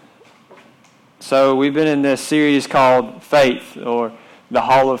So we've been in this series called Faith, or the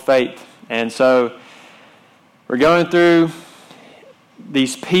Hall of Faith. And so we're going through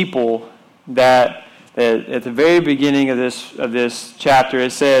these people that at the very beginning of this chapter,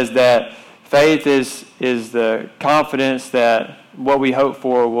 it says that faith is the confidence that what we hope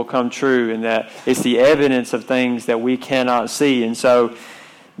for will come true, and that it's the evidence of things that we cannot see. And so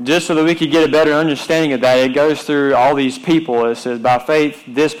just so that we could get a better understanding of that, it goes through all these people. It says by faith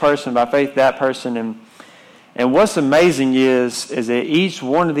this person, by faith that person. And what's amazing is that each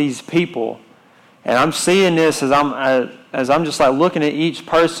one of these people, and I'm seeing this as I'm just like looking at each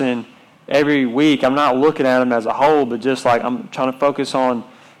person every week. I'm not looking at them as a whole, but just like I'm trying to focus on,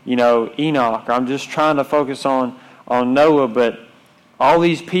 Enoch, or I'm just trying to focus on Noah. But all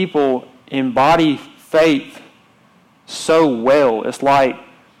these people embody faith so well.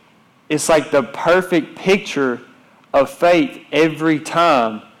 It's like the perfect picture of faith every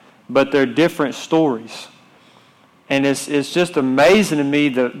time, but they're different stories. And it's just amazing to me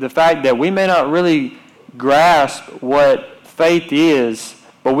the fact that we may not really grasp what faith is,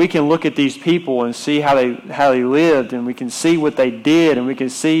 but we can look at these people and see how they lived, and we can see what they did, and we can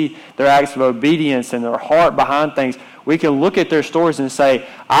see their acts of obedience and their heart behind things. We can look at their stories and say,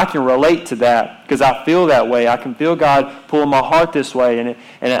 I can relate to that because I feel that way. I can feel God pulling my heart this way, and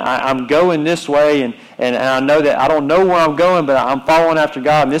I'm going this way, and I know that I don't know where I'm going, but I'm following after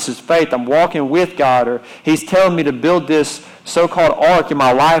God, and this is faith. I'm walking with God, or He's telling me to build this so-called ark in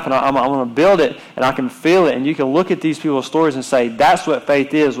my life, and I'm going to build it, and I can feel it. And you can look at these people's stories and say, that's what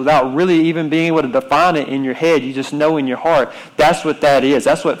faith is, without really even being able to define it in your head. You just know in your heart, that's what that is.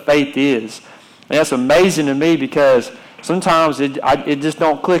 That's what faith is. And that's amazing to me because sometimes it just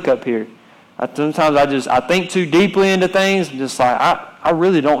don't click up here. Sometimes I think too deeply into things. I'm just like, I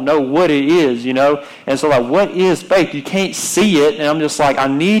really don't know what it is, And so like, what is faith? You can't see it. And I'm just like, I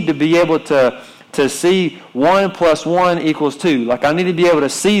need to be able to see 1 + 1 = 2. Like, I need to be able to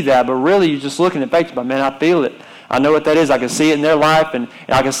see that. But really, you're just looking at faith. But man, I feel it. I know what that is. I can see it in their life, and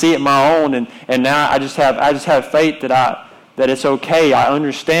I can see it in my own. And now I just have faith that it's okay. I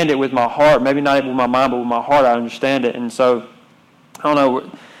understand it with my heart. Maybe not with my mind, but with my heart I understand it. And so, I don't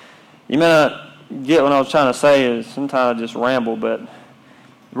know. You may not get what I was trying to say. Is sometimes I just ramble. But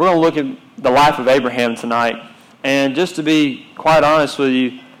we're going to look at the life of Abraham tonight. And just to be quite honest with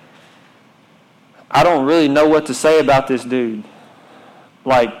you, I don't really know what to say about this dude.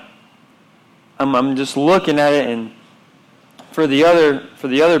 Like, I'm just looking at it, and for the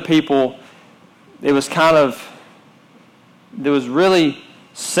other people, it was really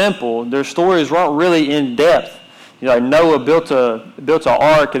simple. Their stories weren't really in depth. Like Noah built an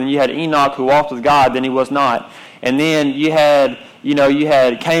ark, and then you had Enoch who walked with God, then he was not. And then you had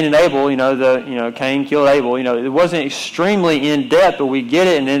Cain and Abel. Cain killed Abel. It wasn't extremely in depth, but we get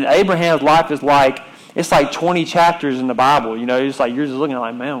it. And then Abraham's life is like 20 chapters in the Bible. You're just looking at it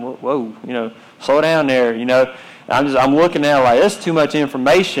like, man, whoa, slow down there. I'm looking at it like that's too much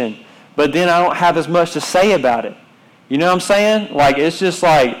information. But then I don't have as much to say about it. You know what I'm saying? Like, it's just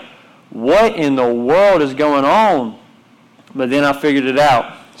like, what in the world is going on? But then I figured it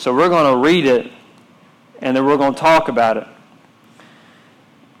out. So we're going to read it, and then we're going to talk about it.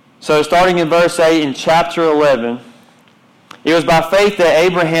 So starting in verse 8 in chapter 11, it was by faith that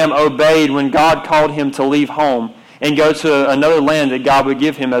Abraham obeyed when God called him to leave home and go to another land that God would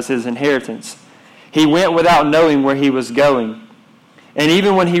give him as his inheritance. He went without knowing where he was going. And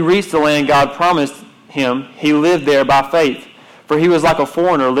even when he reached the land God promised him, he lived there by faith, for he was like a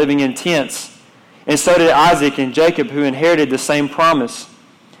foreigner living in tents. And so did Isaac and Jacob, who inherited the same promise.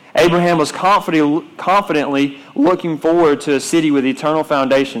 Abraham was confidently looking forward to a city with eternal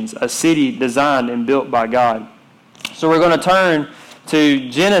foundations, a city designed and built by God. So we're going to turn to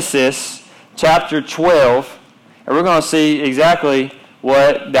Genesis chapter 12, and we're going to see exactly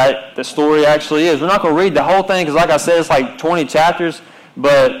what the story actually is. We're not going to read the whole thing because, like I said, it's like 20 chapters,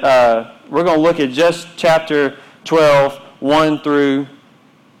 but we're going to look at just chapter 12, 1 through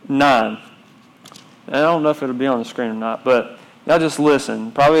 9. And I don't know if it'll be on the screen or not, but y'all just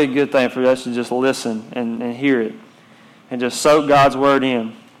listen. Probably a good thing for us to just listen and hear it and just soak God's word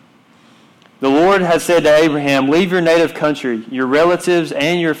in. The Lord had said to Abraham, leave your native country, your relatives,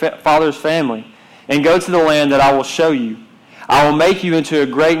 and your father's family, and go to the land that I will show you. I will make you into a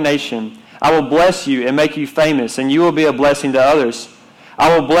great nation. I will bless you and make you famous, and you will be a blessing to others.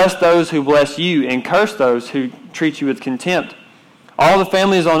 I will bless those who bless you and curse those who treat you with contempt. All the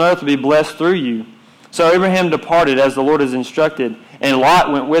families on earth will be blessed through you. So Abraham departed as the Lord has instructed, and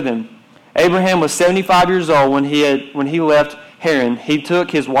Lot went with him. Abraham was 75 years old when he left Haran. He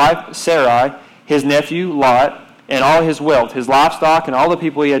took his wife Sarai, his nephew Lot, and all his wealth, his livestock, and all the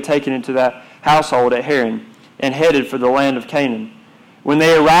people he had taken into that household at Haran and headed for the land of Canaan. When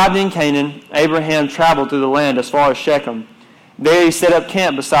they arrived in Canaan, Abraham traveled through the land as far as Shechem. There he set up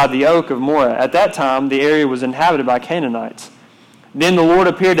camp beside the oak of Moreh. At that time, the area was inhabited by Canaanites. Then the Lord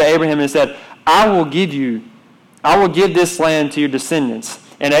appeared to Abraham and said, I will give this land to your descendants.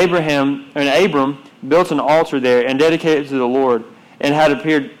 And Abram built an altar there and dedicated it to the Lord who had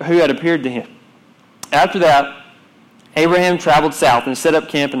appeared to him. After that, Abraham traveled south and set up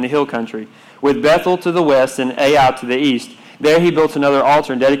camp in the hill country, with Bethel to the west and Ai to the east. There he built another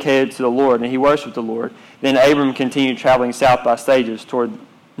altar and dedicated it to the Lord, and he worshipped the Lord. Then Abram continued traveling south by stages toward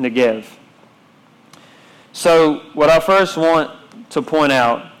Negev. So what I first want to point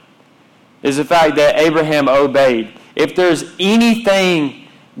out is the fact that Abraham obeyed. If there's anything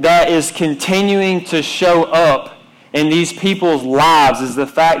that is continuing to show up in these people's lives, is the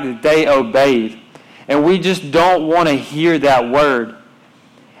fact that they obeyed. And we just don't want to hear that word.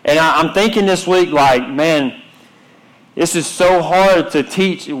 And I'm thinking this week, like, man, this is so hard to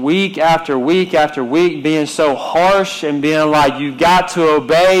teach week after week after week, being so harsh and being like, you've got to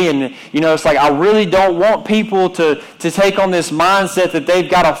obey. And, it's like, I really don't want people to take on this mindset that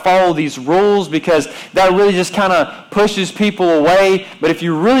they've got to follow these rules, because that really just kind of pushes people away. But if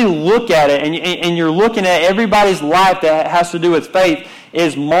you really look at it and you're looking at everybody's life that has to do with faith,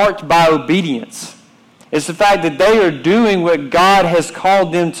 is marked by obedience. It's the fact that they are doing what God has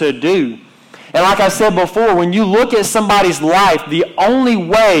called them to do. And like I said before, when you look at somebody's life, the only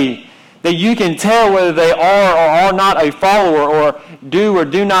way that you can tell whether they are or are not a follower or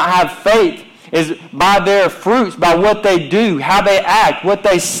do not have faith is by their fruits, by what they do, how they act, what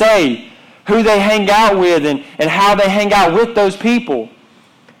they say, who they hang out with, and how they hang out with those people.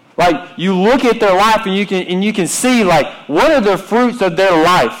 Like, you look at their life and you can see, like, what are the fruits of their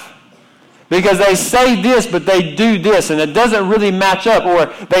life? Because they say this, but they do this, and it doesn't really match up. Or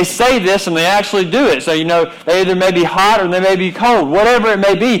they say this, and they actually do it. So, they either may be hot or they may be cold. Whatever it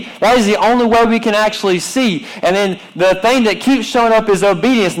may be, that is the only way we can actually see. And then the thing that keeps showing up is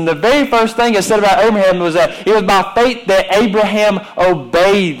obedience. And the very first thing it said about Abraham was that it was by faith that Abraham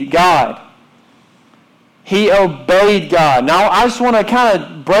obeyed God. He obeyed God. Now, I just want to kind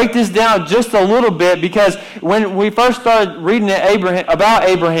of break this down just a little bit, because when we first started reading about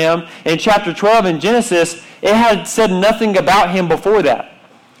Abraham in chapter 12 in Genesis, it had said nothing about him before that.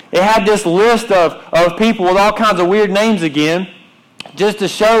 It had this list of people with all kinds of weird names again, just to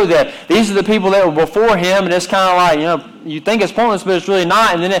show that these are the people that were before him, and it's kind of like, you think it's pointless, but it's really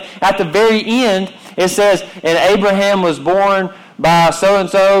not. And then at the very end, it says, and Abraham was born by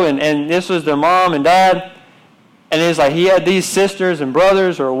so-and-so, and this was their mom and dad. And it's like he had these sisters and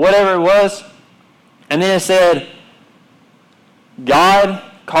brothers or whatever it was. And then it said, God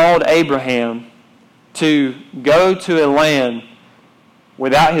called Abraham to go to a land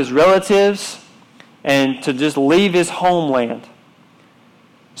without his relatives and to just leave his homeland.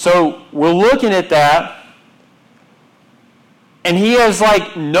 So we're looking at that. And he has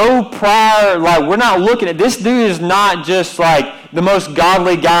like no prior, like we're not looking at, this dude is not just like the most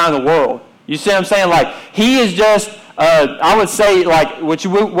godly guy in the world. You see what I'm saying? Like, he is just, I would say, like, what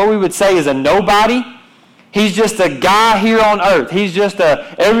we would say is a nobody. He's just a guy here on earth. He's just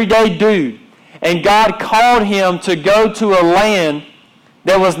a everyday dude. And God called him to go to a land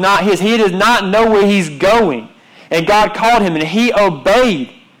that was not his. He does not know where he's going. And God called him, and he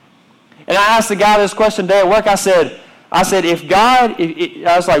obeyed. And I asked the guy this question today at work. I said, if God,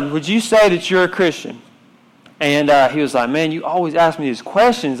 I was like, would you say that you're a Christian? And he was like, man, you always ask me these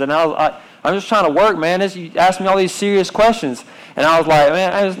questions. And I'm just trying to work, man. You ask me all these serious questions. And I was like,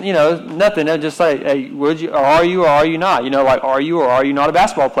 man, nothing. They're just like, hey, are you or are you not? Like, are you or are you not a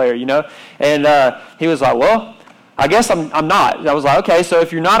basketball player, And he was like, well, I guess I'm not. I was like, okay, so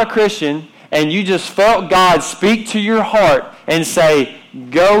if you're not a Christian and you just felt God speak to your heart and say,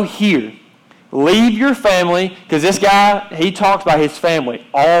 go here. Leave your family, because this guy, he talks about his family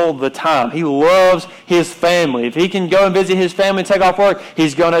all the time. He loves his family. If he can go and visit his family and take off work,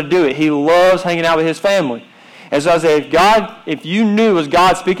 he's going to do it. He loves hanging out with his family. And so I say, if you knew it was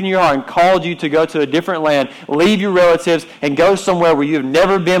God speaking to your heart and called you to go to a different land, leave your relatives and go somewhere where you've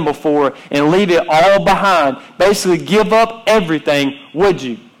never been before and leave it all behind, basically give up everything, would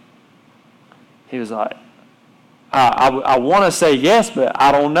you? He was like, I want to say yes, but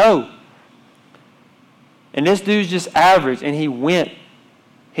I don't know. And this dude's just average, and he went.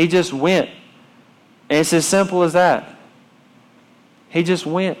 He just went. And it's as simple as that. He just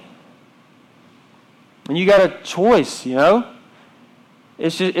went. And you got a choice,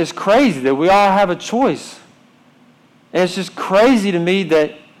 It's crazy that we all have a choice. And it's just crazy to me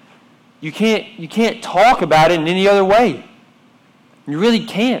that you can't talk about it in any other way. You really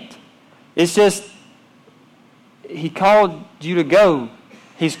can't. It's just, he called you to go.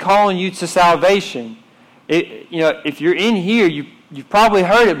 He's calling you to salvation. If you're in here, you've probably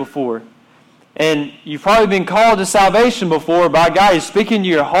heard it before. And you've probably been called to salvation before by God. He's speaking to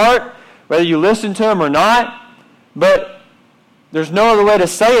your heart, whether you listen to him or not. But there's no other way to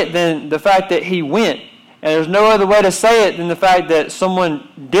say it than the fact that he went. And there's no other way to say it than the fact that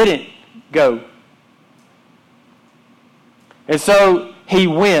someone didn't go. And so he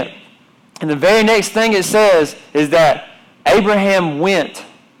went. And the very next thing it says is that Abraham went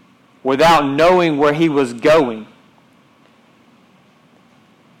without knowing where he was going.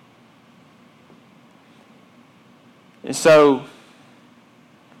 And so,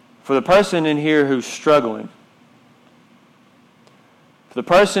 for the person in here who's struggling, for the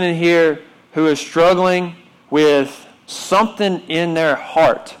person in here who is struggling with something in their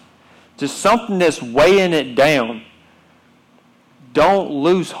heart, just something that's weighing it down, don't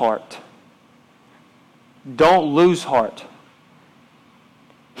lose heart. Don't lose heart.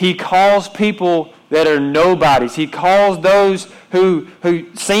 He calls people that are nobodies. He calls those who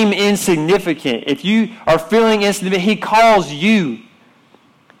seem insignificant. If you are feeling insignificant, he calls you.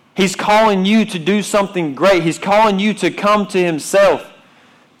 He's calling you to do something great. He's calling you to come to himself.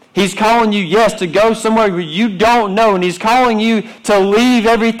 He's calling you, yes, to go somewhere where you don't know. And he's calling you to leave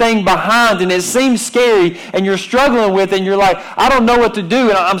everything behind. And it seems scary and you're struggling with it. And you're like, I don't know what to do.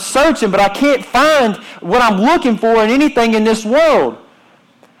 And I'm searching, but I can't find what I'm looking for in anything in this world.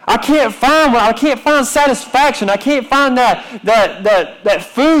 I can't find satisfaction. I can't find that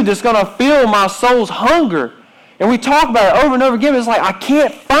food that's going to fill my soul's hunger. And we talk about it over and over again. It's like, I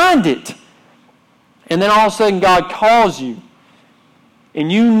can't find it. And then all of a sudden God calls you. And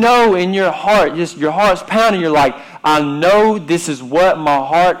you know in your heart, just your heart's pounding, you're like, I know this is what my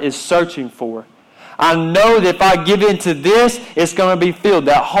heart is searching for. I know that if I give into this, it's going to be filled.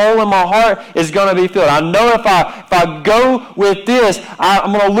 That hole in my heart is going to be filled. I know if I go with this,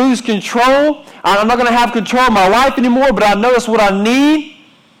 I'm going to lose control. I'm not going to have control of my life anymore, but I know it's what I need.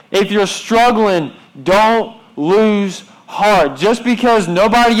 If you're struggling, don't lose heart. Just because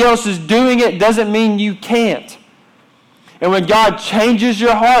nobody else is doing it doesn't mean you can't. And when God changes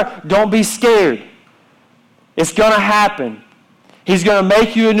your heart, don't be scared. It's going to happen. He's going to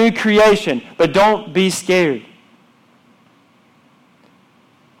make you a new creation, but don't be scared.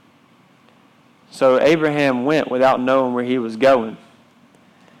 So Abraham went without knowing where he was going.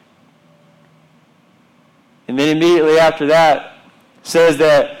 And then immediately after that, says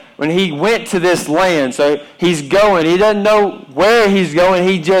that when he went to this land, so he's going, he doesn't know where he's going,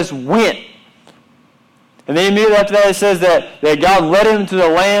 he just went. And then immediately after that, it says that God led him to the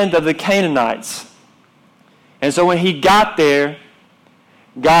land of the Canaanites. And so when he got there,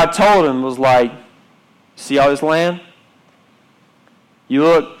 God told him, was like, see all this land? You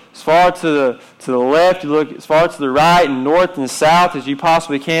look as far to the left, you look as far to the right and north and south as you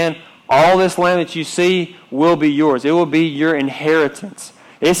possibly can. All this land that you see will be yours. It will be your inheritance.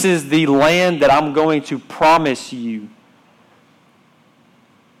 This is the land that I'm going to promise you.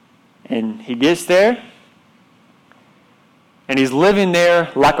 And he gets there, and he's living there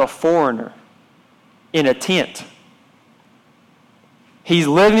like a foreigner in a tent. He's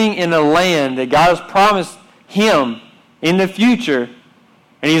living in a land that God has promised him in the future,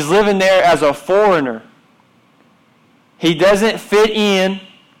 and he's living there as a foreigner. He doesn't fit in.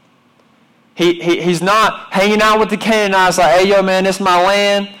 He's not hanging out with the Canaanites like, hey, yo, man, this is my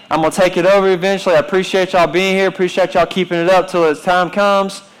land. I'm going to take it over eventually. I appreciate y'all being here. Appreciate y'all keeping it up till its time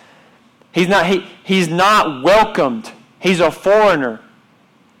comes. He's not welcomed. He's a foreigner.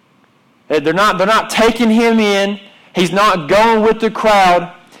 They're not taking him in. He's not going with the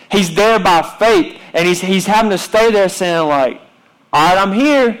crowd. He's there by faith. And he's having to stay there saying like, all right, I'm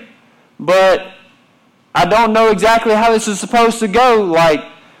here, but I don't know exactly how this is supposed to go. Like,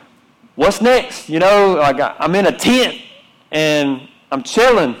 what's next? You know, like I'm in a tent and I'm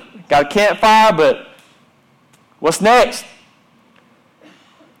chilling. Got a campfire, but what's next?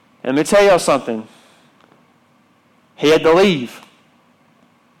 And let me tell y'all something. He had to leave.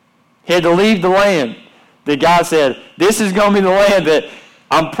 He had to leave the land that God said, this is going to be the land that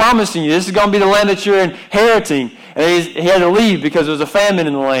I'm promising you. This is going to be the land that you're inheriting. And he had to leave because there was a famine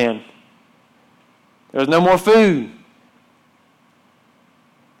in the land. There was no more food.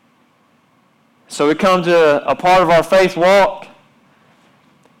 So we come to a part of our faith walk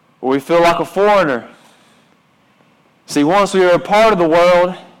where we feel like a foreigner. See, once we were a part of the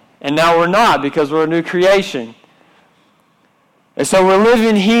world, and now we're not because we're a new creation. And so we're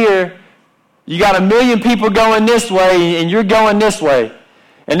living here. You got 1 million people going this way, and you're going this way.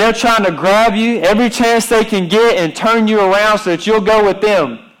 And they're trying to grab you every chance they can get and turn you around so that you'll go with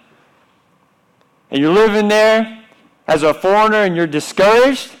them. and you're living there as a foreigner and you're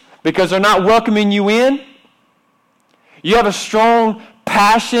discouraged because they're not welcoming you in. You have a strong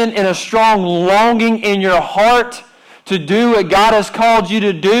passion and a strong longing in your heart to do what God has called you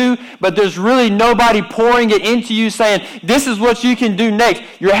to do, but there's really nobody pouring it into you saying, this is what you can do next.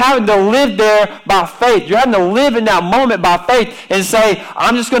 You're having to live there by faith. You're having to live in that moment by faith and say,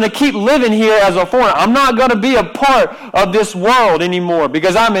 I'm just going to keep living here as a foreigner. I'm not going to be a part of this world anymore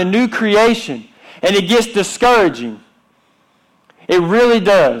because I'm a new creation. And it gets discouraging. It really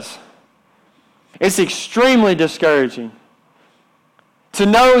does. It's extremely discouraging to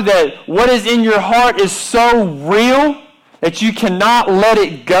know that what is in your heart is so real that you cannot let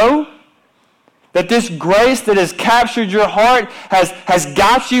it go. That this grace that has captured your heart has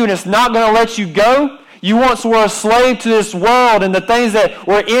got you and it's not going to let you go. You once were a slave to this world and the things that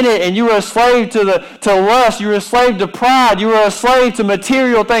were in it, and you were a slave to lust. You were a slave to pride. You were a slave to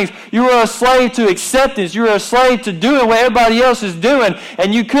material things. You were a slave to acceptance. You were a slave to doing what everybody else is doing,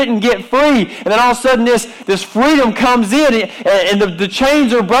 and you couldn't get free. And then all of a sudden this freedom comes in, and the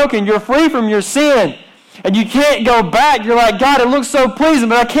chains are broken. You're free from your sin, and you can't go back. You're like, God, it looks so pleasing,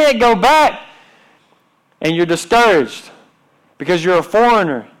 but I can't go back. And you're discouraged because you're a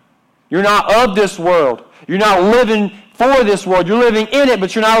foreigner. You're not of this world. You're not living for this world. You're living in it,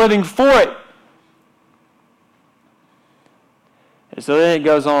 but you're not living for it. And so then it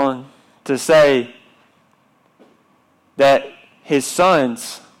goes on to say that his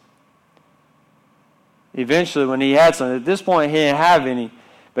sons, eventually when he had sons, at this point he didn't have any,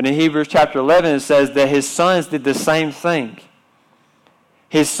 but in Hebrews chapter 11 it says that his sons did the same thing.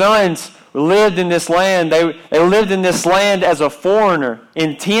 His sons lived in this land. They lived in this land as a foreigner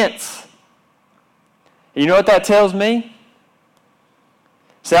in tents. You know what that tells me?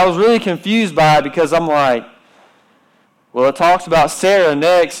 See, I was really confused by it because I'm like, well, it talks about Sarah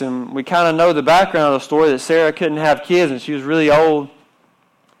next, and we kind of know the background of the story that Sarah couldn't have kids and she was really old.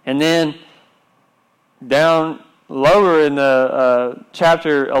 And then down lower in the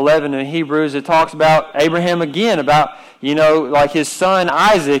chapter 11 in Hebrews, it talks about Abraham again, about, like his son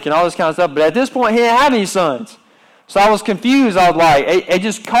Isaac and all this kind of stuff. But at this point, he didn't have any sons. So I was confused. I was like, it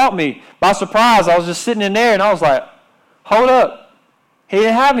just caught me by surprise. I was just sitting in there and I was like, hold up. He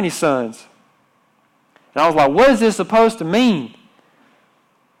didn't have any sons. And I was like, what is this supposed to mean?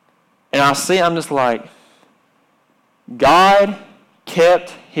 And I'm just like, God kept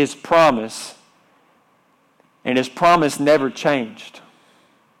his promise, and his promise never changed.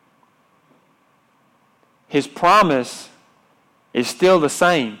 His promise is still the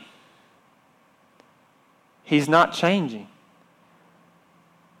same. He's not changing.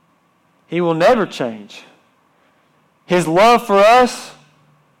 He will never change. His love for us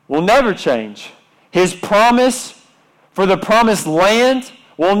will never change. His promise for the promised land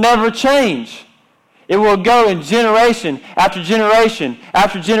will never change. It will go in generation after generation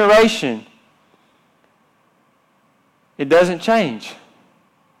after generation. It doesn't change.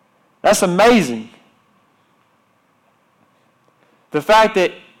 That's amazing. The fact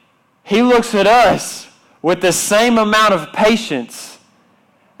that he looks at us with the same amount of patience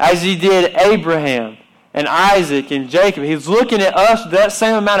as he did Abraham and Isaac and Jacob. He's looking at us with that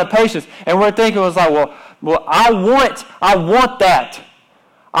same amount of patience. And we're thinking, well, I want that.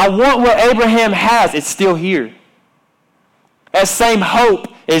 I want what Abraham has. It's still here. That same hope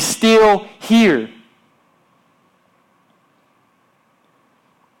is still here.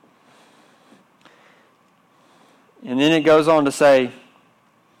 And then it goes on to say,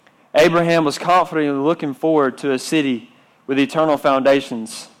 Abraham was confidently looking forward to a city with eternal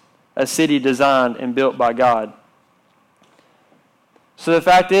foundations, a city designed and built by God. So the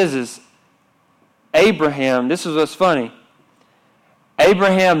fact is Abraham, this is what's funny,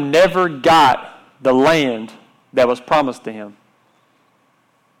 Abraham never got the land that was promised to him.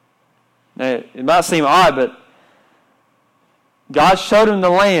 Now, it might seem odd, but God showed him the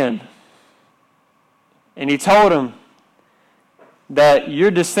land, and he told him that your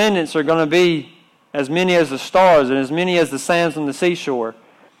descendants are going to be as many as the stars and as many as the sands on the seashore.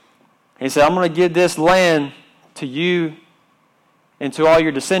 He said, I'm going to give this land to you and to all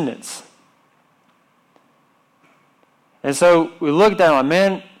your descendants. And so we looked at him,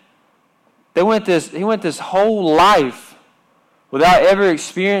 man, he went this whole life without ever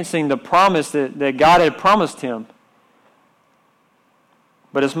experiencing the promise that God had promised him.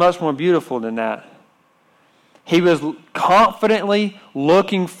 But it's much more beautiful than that. He was confidently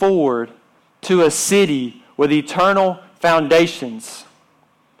looking forward to a city with eternal foundations.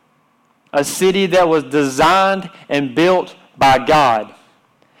 A city that was designed and built by God.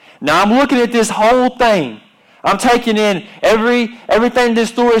 Now I'm looking at this whole thing. I'm taking in everything this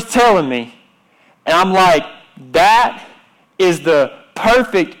story is telling me. And I'm like, that is the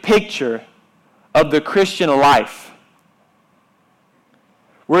perfect picture of the Christian life.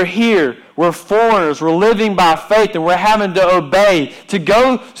 We're here, we're foreigners, we're living by faith, and we're having to obey, to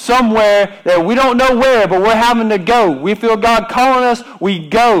go somewhere that we don't know where, but we're having to go. We feel God calling us, we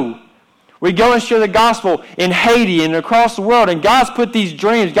go. We go and share the gospel in Haiti and across the world, and God's put these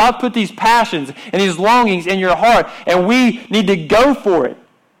dreams, God's put these passions and these longings in your heart, and we need to go for it.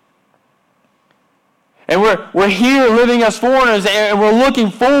 And we're here living as foreigners, and we're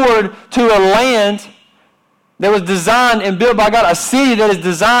looking forward to a land that was designed and built by God, a city that is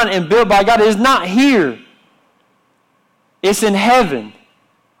designed and built by God. It is not here. It's in heaven.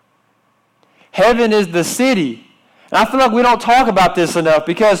 Heaven is the city. And I feel like we don't talk about this enough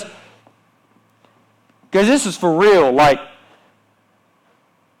because this is for real. Like,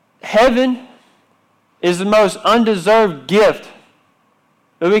 heaven is the most undeserved gift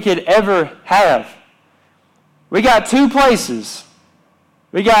that we could ever have. We got two places.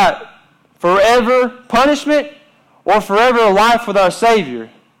 We got forever punishment or forever life with our Savior.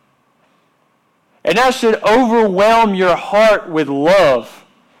 And that should overwhelm your heart with love.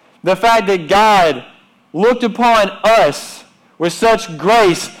 The fact that God looked upon us with such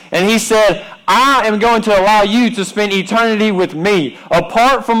grace, and He said, I am going to allow you to spend eternity with me.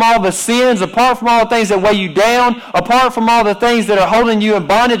 Apart from all the sins, apart from all the things that weigh you down, apart from all the things that are holding you in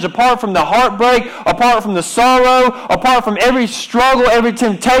bondage, apart from the heartbreak, apart from the sorrow, apart from every struggle, every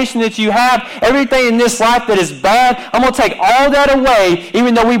temptation that you have, everything in this life that is bad, I'm going to take all that away,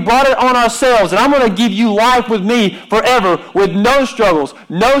 even though we brought it on ourselves, and I'm going to give you life with me forever with no struggles,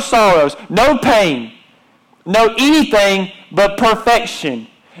 no sorrows, no pain, no anything but perfection.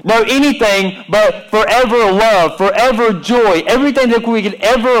 No anything but forever love, forever joy. Everything that we could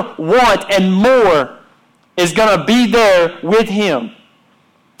ever want and more is going to be there with Him.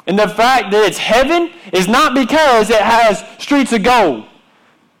 And the fact that it's heaven is not because it has streets of gold.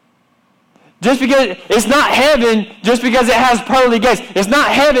 Just because it's not heaven just because it has pearly gates. It's not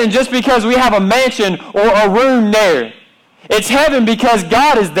heaven just because we have a mansion or a room there. It's heaven because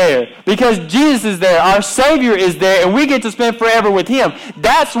God is there, because Jesus is there, our Savior is there, and we get to spend forever with Him.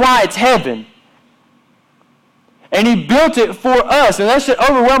 That's why it's heaven. And He built it for us, and that should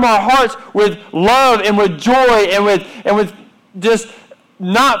overwhelm our hearts with love and with joy and with just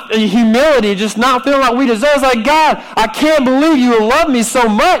not humility, just not feeling like we deserve. It's like, God, I can't believe you would love me so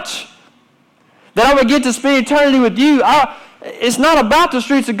much that I would get to spend eternity with you. It's not about the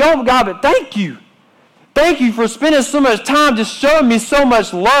streets of gold, God, but thank you. Thank you for spending so much time just showing me so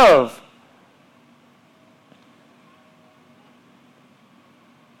much love.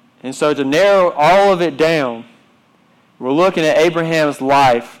 And so to narrow all of it down, we're looking at Abraham's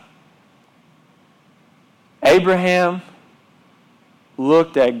life. Abraham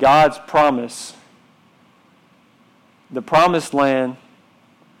looked at God's promise. The promised land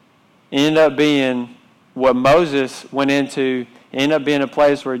ended up being what Moses went into, ended up being a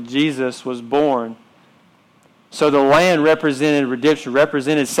place where Jesus was born. So the land represented redemption,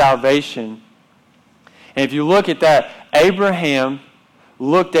 represented salvation. And if you look at that, Abraham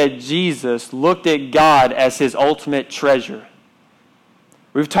looked at Jesus, looked at God as his ultimate treasure.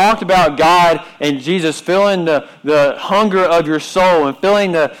 We've talked about God and Jesus filling the hunger of your soul and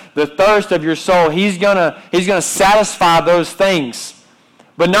filling the thirst of your soul. He's gonna satisfy those things.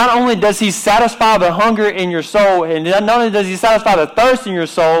 But not only does He satisfy the hunger in your soul, and not only does He satisfy the thirst in your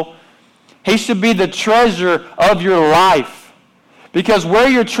soul, He should be the treasure of your life. Because where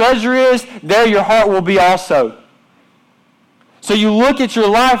your treasure is, there your heart will be also. So you look at your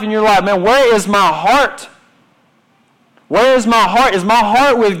life and you're like, man, where is my heart? Where is my heart? Is my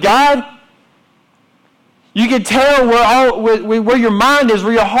heart with God? You can tell where your mind is,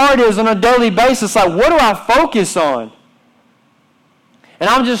 where your heart is on a daily basis. Like, what do I focus on? And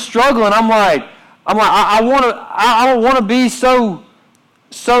I'm just struggling. I don't want to be so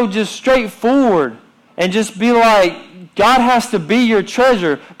just straightforward and just be like, God has to be your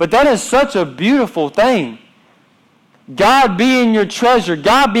treasure. But that is such a beautiful thing. God being your treasure.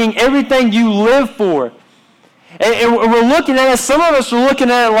 God being everything you live for. And we're looking at it, some of us are looking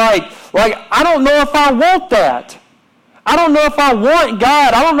at it like, I don't know if I want that. I don't know if I want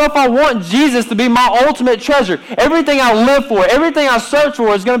God. I don't know if I want Jesus to be my ultimate treasure. Everything I live for, everything I search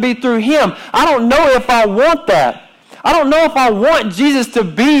for is going to be through Him. I don't know if I want that. I don't know if I want Jesus to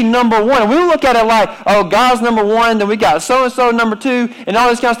be number one. And we look at it like, oh, God's number one, then we got so-and-so number two, and all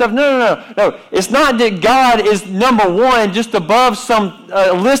this kind of stuff. No. It's not that God is number one just above some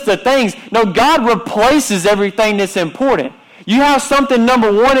list of things. No, God replaces everything that's important. You have something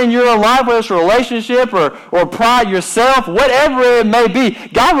number one in your life, whether it's a relationship or pride, yourself, whatever it may be.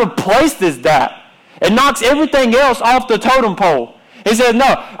 God replaces that. It knocks everything else off the totem pole. He says, no,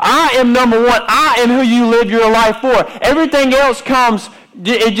 I am number one. I am who you live your life for. Everything else comes,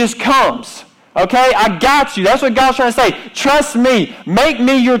 it just comes. Okay, I got you. That's what God's trying to say. Trust me. Make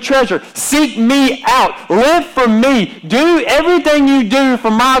me your treasure. Seek me out. Live for me. Do everything you do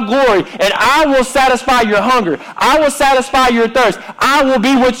for my glory, and I will satisfy your hunger. I will satisfy your thirst. I will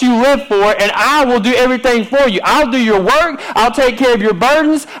be what you live for, and I will do everything for you. I'll do your work. I'll take care of your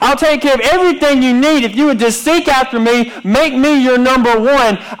burdens. I'll take care of everything you need. If you would just seek after me, make me your number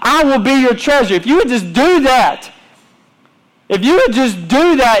one, I will be your treasure. If you would just do that, if you would just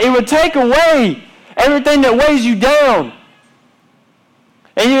do that, it would take away everything that weighs you down.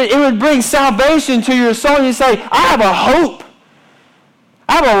 And it would bring salvation to your soul. And you say, I have a hope.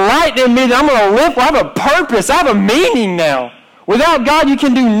 I have a light in me that I'm going to live for. I have a purpose. I have a meaning now. Without God, you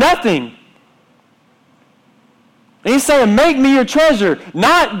can do nothing. And he's saying, make me your treasure.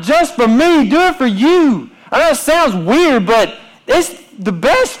 Not just for me. Do it for you. I know it sounds weird, but it's the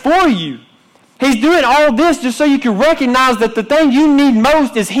best for you. He's doing all this just so you can recognize that the thing you need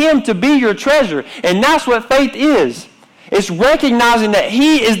most is him to be your treasure. And that's what faith is. It's recognizing that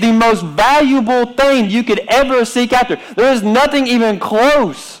he is the most valuable thing you could ever seek after. There is nothing even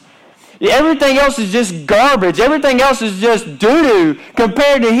close. Everything else is just garbage. Everything else is just doo-doo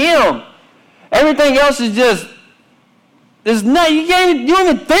compared to him. Everything else is just, there's no, you don't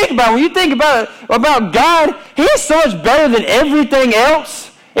even think about it. When you think about God, he is so much better than everything else.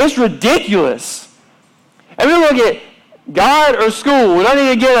 It's ridiculous. And we look at God or school. We don't need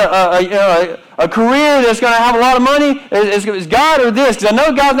to get a career that's going to have a lot of money. Is God or this? Because I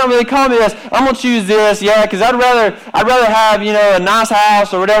know God's not really calling me this. I'm going to choose this, yeah, because I'd rather have, a nice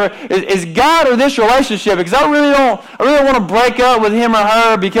house or whatever. Is God or this relationship? Because I really want to break up with him or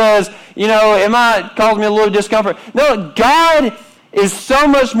her because, it might cause me a little discomfort. No, God is so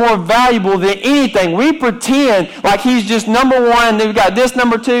much more valuable than anything. We pretend like he's just number one, and then we've got this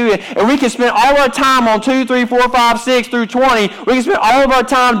number two, and we can spend all our time on 2, 3, 4, 5, 6 through 20. We can spend all of our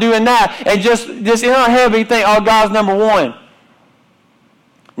time doing that, and just in our head we think, oh, God's number one.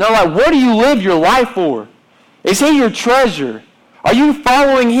 No, what do you live your life for? Is he your treasure? Are you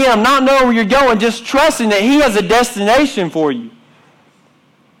following him, not knowing where you're going, just trusting that he has a destination for you?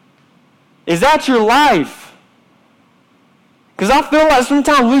 Is that your life? Because I feel like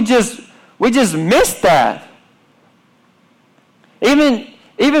sometimes we just miss that. Even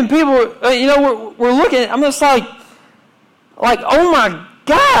people, we're looking. I'm just like, oh my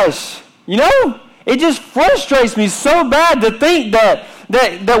gosh, it just frustrates me so bad to think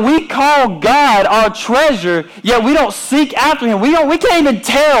that we call God our treasure, yet we don't seek after him. We can't even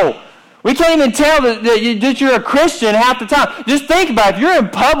tell. We can't even tell that you're a Christian half the time. Just think about it. If you're in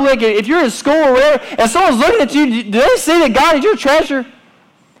public, if you're in school or whatever, and someone's looking at you, do they see that God is your treasure?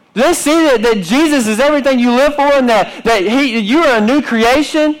 Do they see that Jesus is everything you live for and that you are a new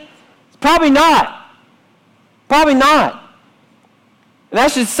creation? Probably not. Probably not. And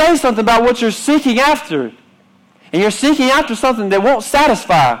that should say something about what you're seeking after. And you're seeking after something that won't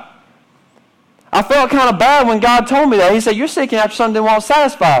satisfy. I felt kind of bad when God told me that. He said, you're seeking after something that won't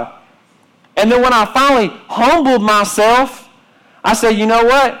satisfy. And then when I finally humbled myself, I said, you know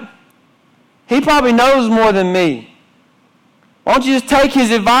what? He probably knows more than me. Why don't you just take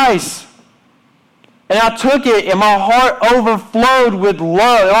his advice? And I took it, and my heart overflowed with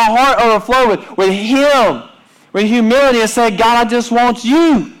love. My heart overflowed with him, with humility, and said, God, I just want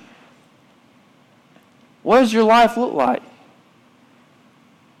you. What does your life look like?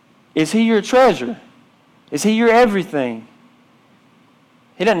 Is he your treasure? Is he your everything?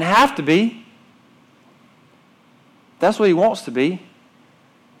 He doesn't have to be. That's what he wants to be.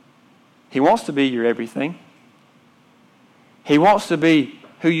 He wants to be your everything. He wants to be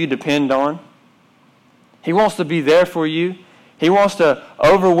who you depend on. He wants to be there for you. He wants to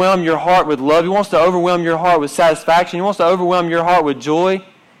overwhelm your heart with love. He wants to overwhelm your heart with satisfaction. He wants to overwhelm your heart with joy.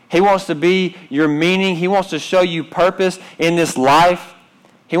 He wants to be your meaning. He wants to show you purpose in this life.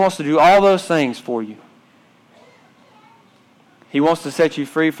 He wants to do all those things for you. He wants to set you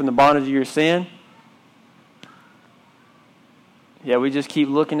free from the bondage of your sin. Yeah, we just keep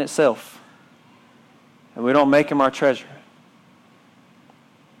looking at self. And we don't make him our treasure.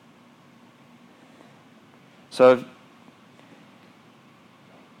 So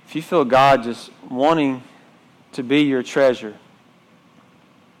if you feel God just wanting to be your treasure,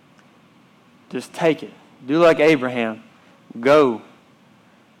 just take it. Do like Abraham. Go.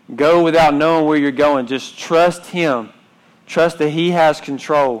 Go without knowing where you're going. Just trust him. Trust that he has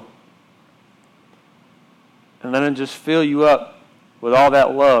control. And let him just fill you up with all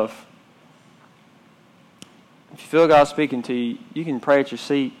that love. If you feel God speaking to you, you can pray at your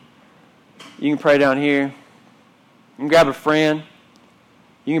seat. You can pray down here. You can grab a friend.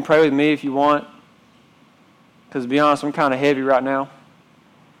 You can pray with me if you want. Because to be honest, I'm kind of heavy right now.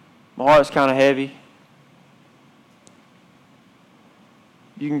 My heart's kind of heavy.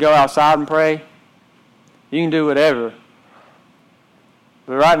 You can go outside and pray. You can do whatever.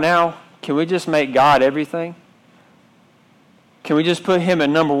 But right now, can we just make God everything? Can we just put him at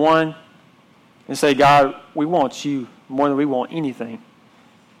number one and say, God, we want you more than we want anything.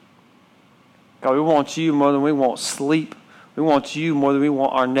 God, we want you more than we want sleep. We want you more than we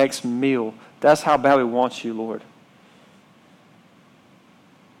want our next meal. That's how bad we want you, Lord.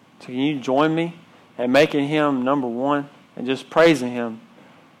 So can you join me in making him number one and just praising him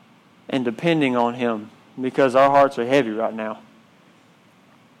and depending on him, because our hearts are heavy right now.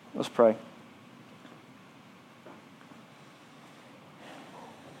 Let's pray.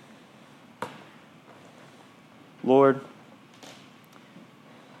 Lord,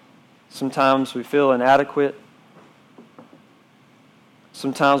 sometimes we feel inadequate.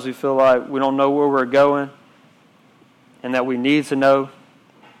 Sometimes we feel like we don't know where we're going and that we need to know.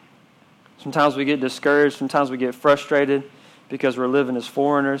 Sometimes we get discouraged. Sometimes we get frustrated because we're living as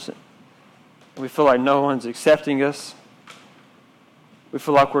foreigners. We feel like no one's accepting us. We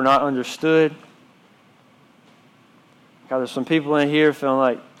feel like we're not understood. God, there's some people in here feeling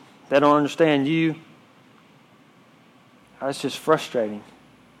like they don't understand you. God, it's just frustrating.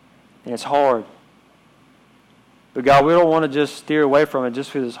 And it's hard. But God, we don't want to just steer away from it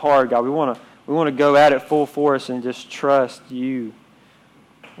just because it's hard. God, we want to go at it full force and just trust you.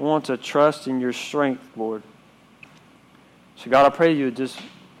 We want to trust in your strength, Lord. So God, I pray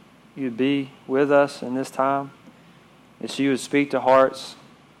you'd be with us in this time. That you would speak to hearts.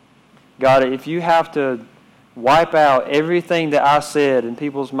 God, if you have to wipe out everything that I said in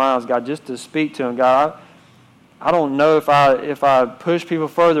people's minds, God, just to speak to them, God, I don't know if I push people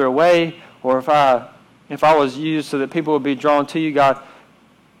further away or if I was used so that people would be drawn to you, God.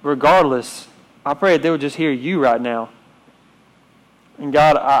 Regardless, I pray that they would just hear you right now. And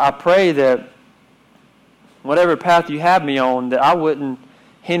God, I pray that whatever path you have me on, that I wouldn't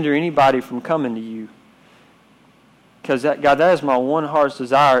hinder anybody from coming to you. Because, God, that is my one heart's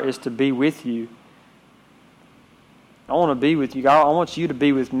desire, is to be with you. I want to be with you, God. I want you to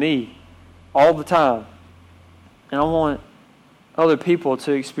be with me all the time. And I want other people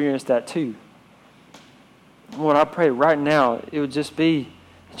to experience that too. Lord, I pray right now it would just be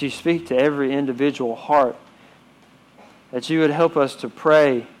that you speak to every individual heart. That you would help us to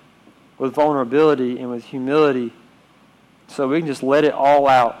pray with vulnerability and with humility so we can just let it all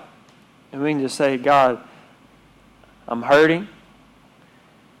out. And we can just say, God, I'm hurting.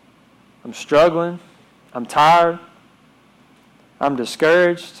 I'm struggling. I'm tired. I'm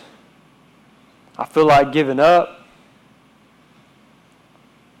discouraged. I feel like giving up.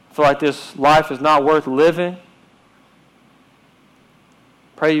 I feel like this life is not worth living.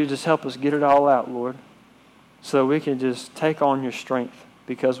 Pray you just help us get it all out, Lord, so we can just take on your strength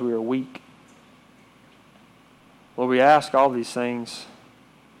because we are weak. Lord, we ask all these things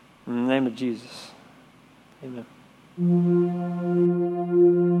in the name of Jesus. Amen.